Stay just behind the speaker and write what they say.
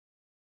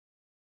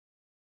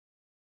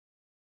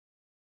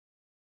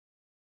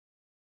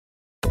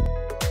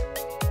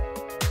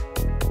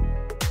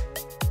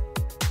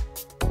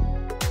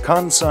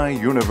Kansai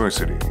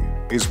University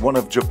is one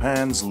of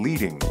Japan's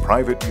leading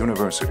private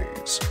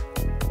universities.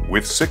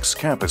 With 6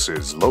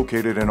 campuses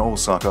located in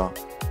Osaka,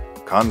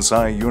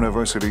 Kansai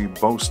University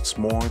boasts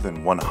more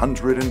than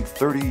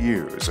 130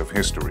 years of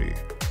history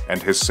and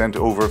has sent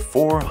over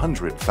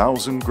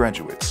 400,000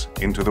 graduates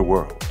into the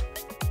world.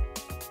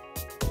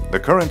 The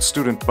current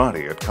student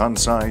body at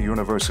Kansai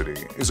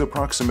University is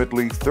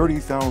approximately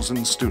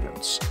 30,000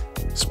 students,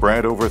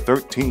 spread over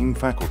 13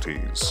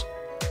 faculties,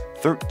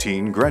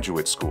 13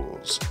 graduate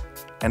schools,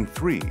 and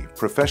 3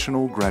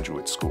 professional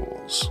graduate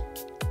schools.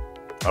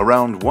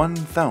 Around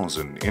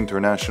 1,000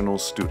 international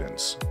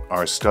students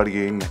are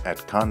studying at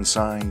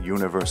Kansai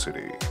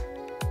University.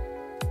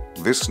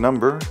 This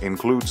number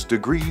includes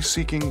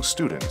degree-seeking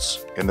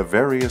students in the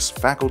various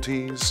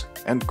faculties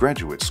and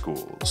graduate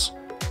schools,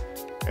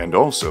 and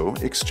also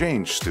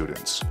exchange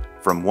students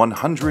from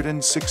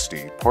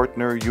 160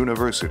 partner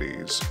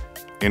universities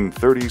in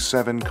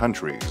 37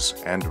 countries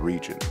and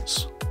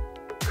regions.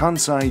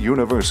 Kansai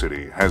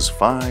University has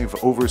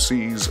 5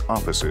 overseas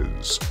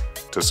offices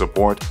to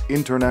support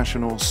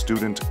international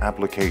student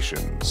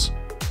applications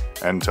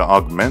and to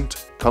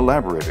augment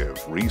collaborative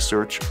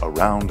research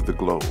around the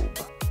globe.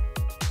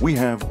 We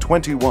have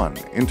 21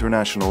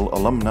 international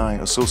alumni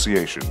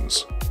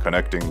associations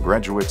connecting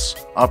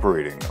graduates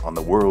operating on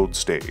the world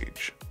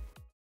stage.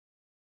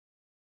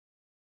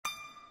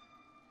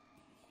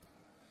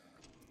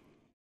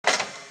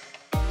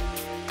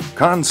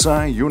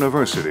 Kansai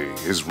University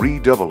is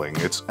redoubling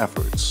its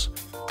efforts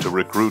to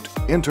recruit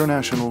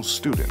international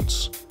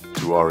students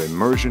to our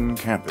immersion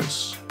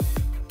campus,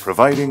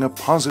 providing a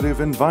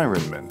positive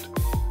environment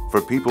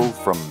for people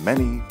from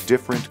many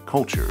different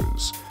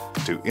cultures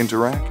to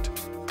interact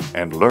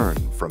and learn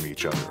from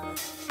each other.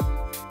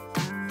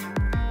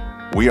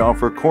 We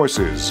offer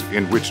courses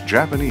in which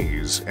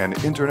Japanese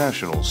and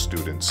international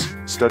students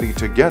study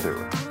together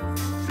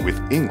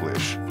with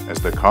English as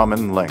the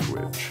common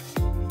language.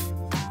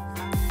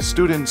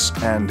 Students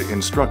and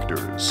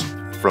instructors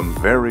from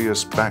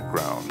various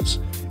backgrounds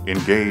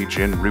engage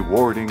in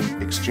rewarding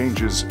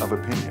exchanges of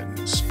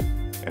opinions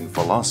and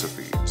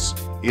philosophies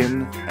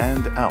in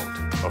and out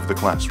of the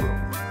classroom.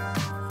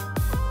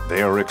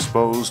 They are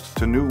exposed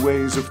to new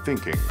ways of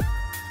thinking,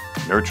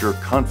 nurture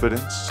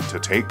confidence to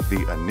take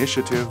the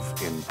initiative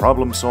in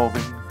problem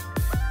solving,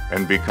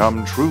 and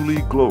become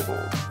truly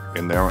global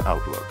in their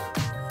outlook.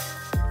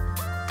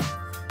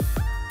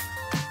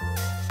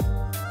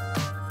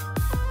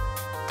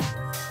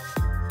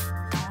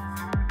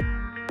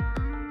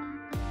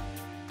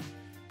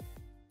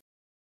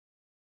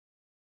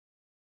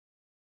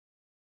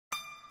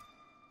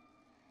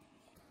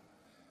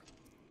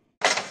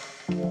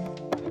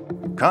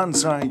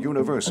 Kansai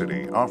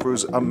University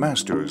offers a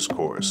master's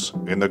course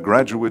in the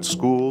Graduate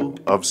School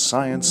of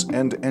Science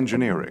and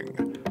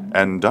Engineering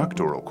and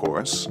doctoral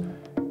course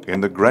in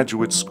the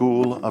Graduate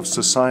School of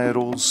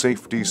Societal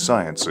Safety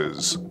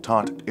Sciences,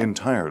 taught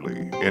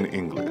entirely in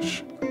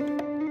English.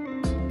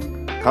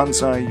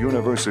 Kansai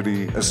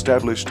University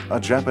established a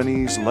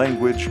Japanese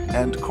language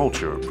and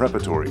culture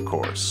preparatory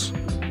course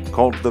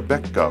called the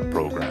Bekka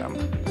program.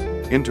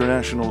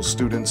 International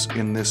students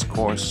in this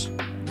course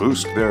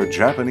boost their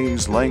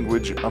Japanese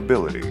language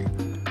ability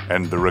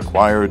and the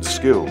required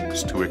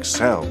skills to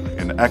excel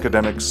in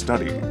academic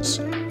studies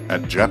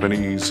at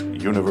Japanese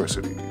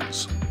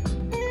universities.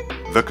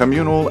 The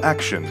Communal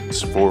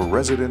Actions for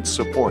Resident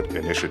Support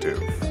Initiative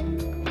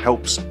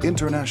helps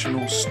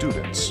international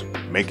students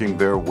making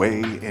their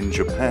way in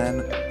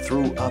Japan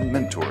through a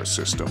mentor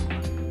system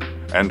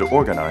and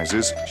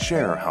organizes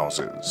share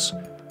houses,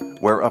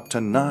 where up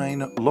to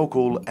 9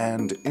 local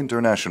and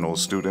international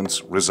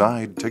students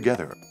reside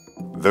together.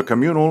 The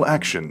Communal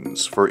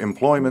Actions for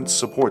Employment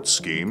Support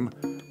Scheme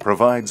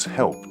provides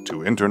help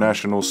to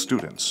international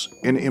students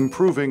in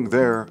improving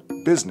their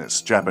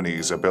business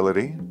Japanese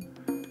ability,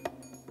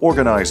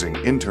 organizing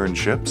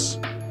internships,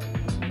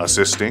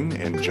 assisting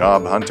in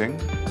job hunting,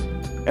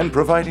 and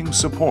providing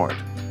support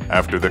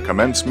after the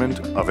commencement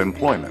of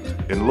employment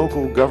in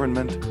local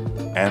government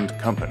and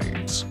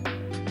companies.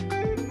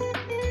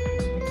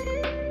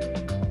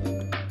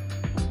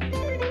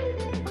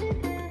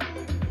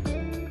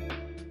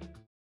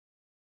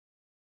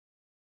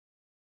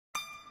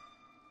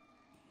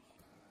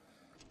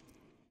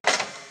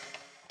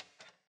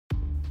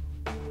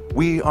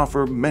 We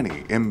offer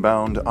many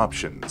inbound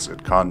options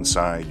at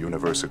Kansai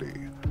University,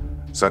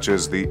 such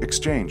as the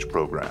exchange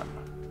program,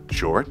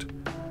 short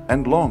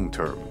and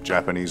long-term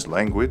Japanese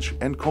language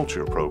and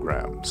culture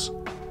programs,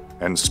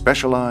 and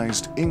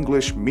specialized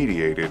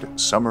English-mediated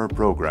summer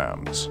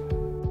programs.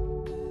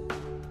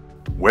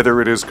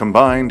 Whether it is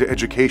combined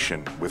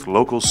education with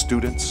local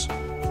students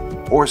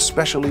or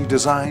specially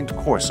designed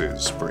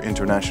courses for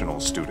international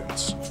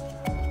students,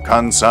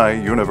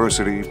 Kansai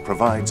University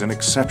provides an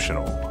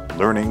exceptional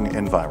learning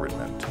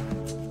environment.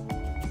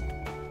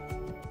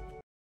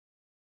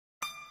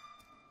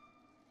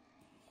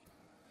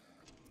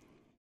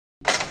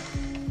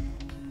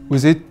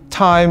 With its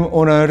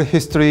time-honored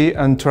history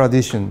and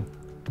tradition,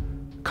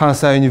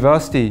 Kansai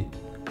University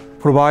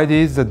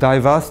provided the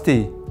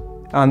diversity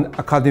and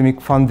academic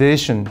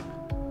foundation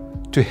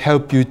to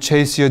help you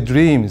chase your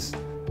dreams.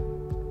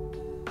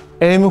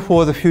 Aim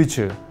for the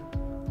future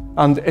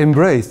and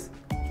embrace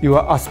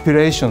your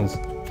aspirations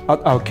at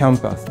our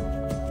campus.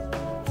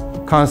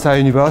 Kansai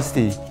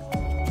University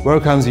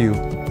welcomes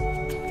you.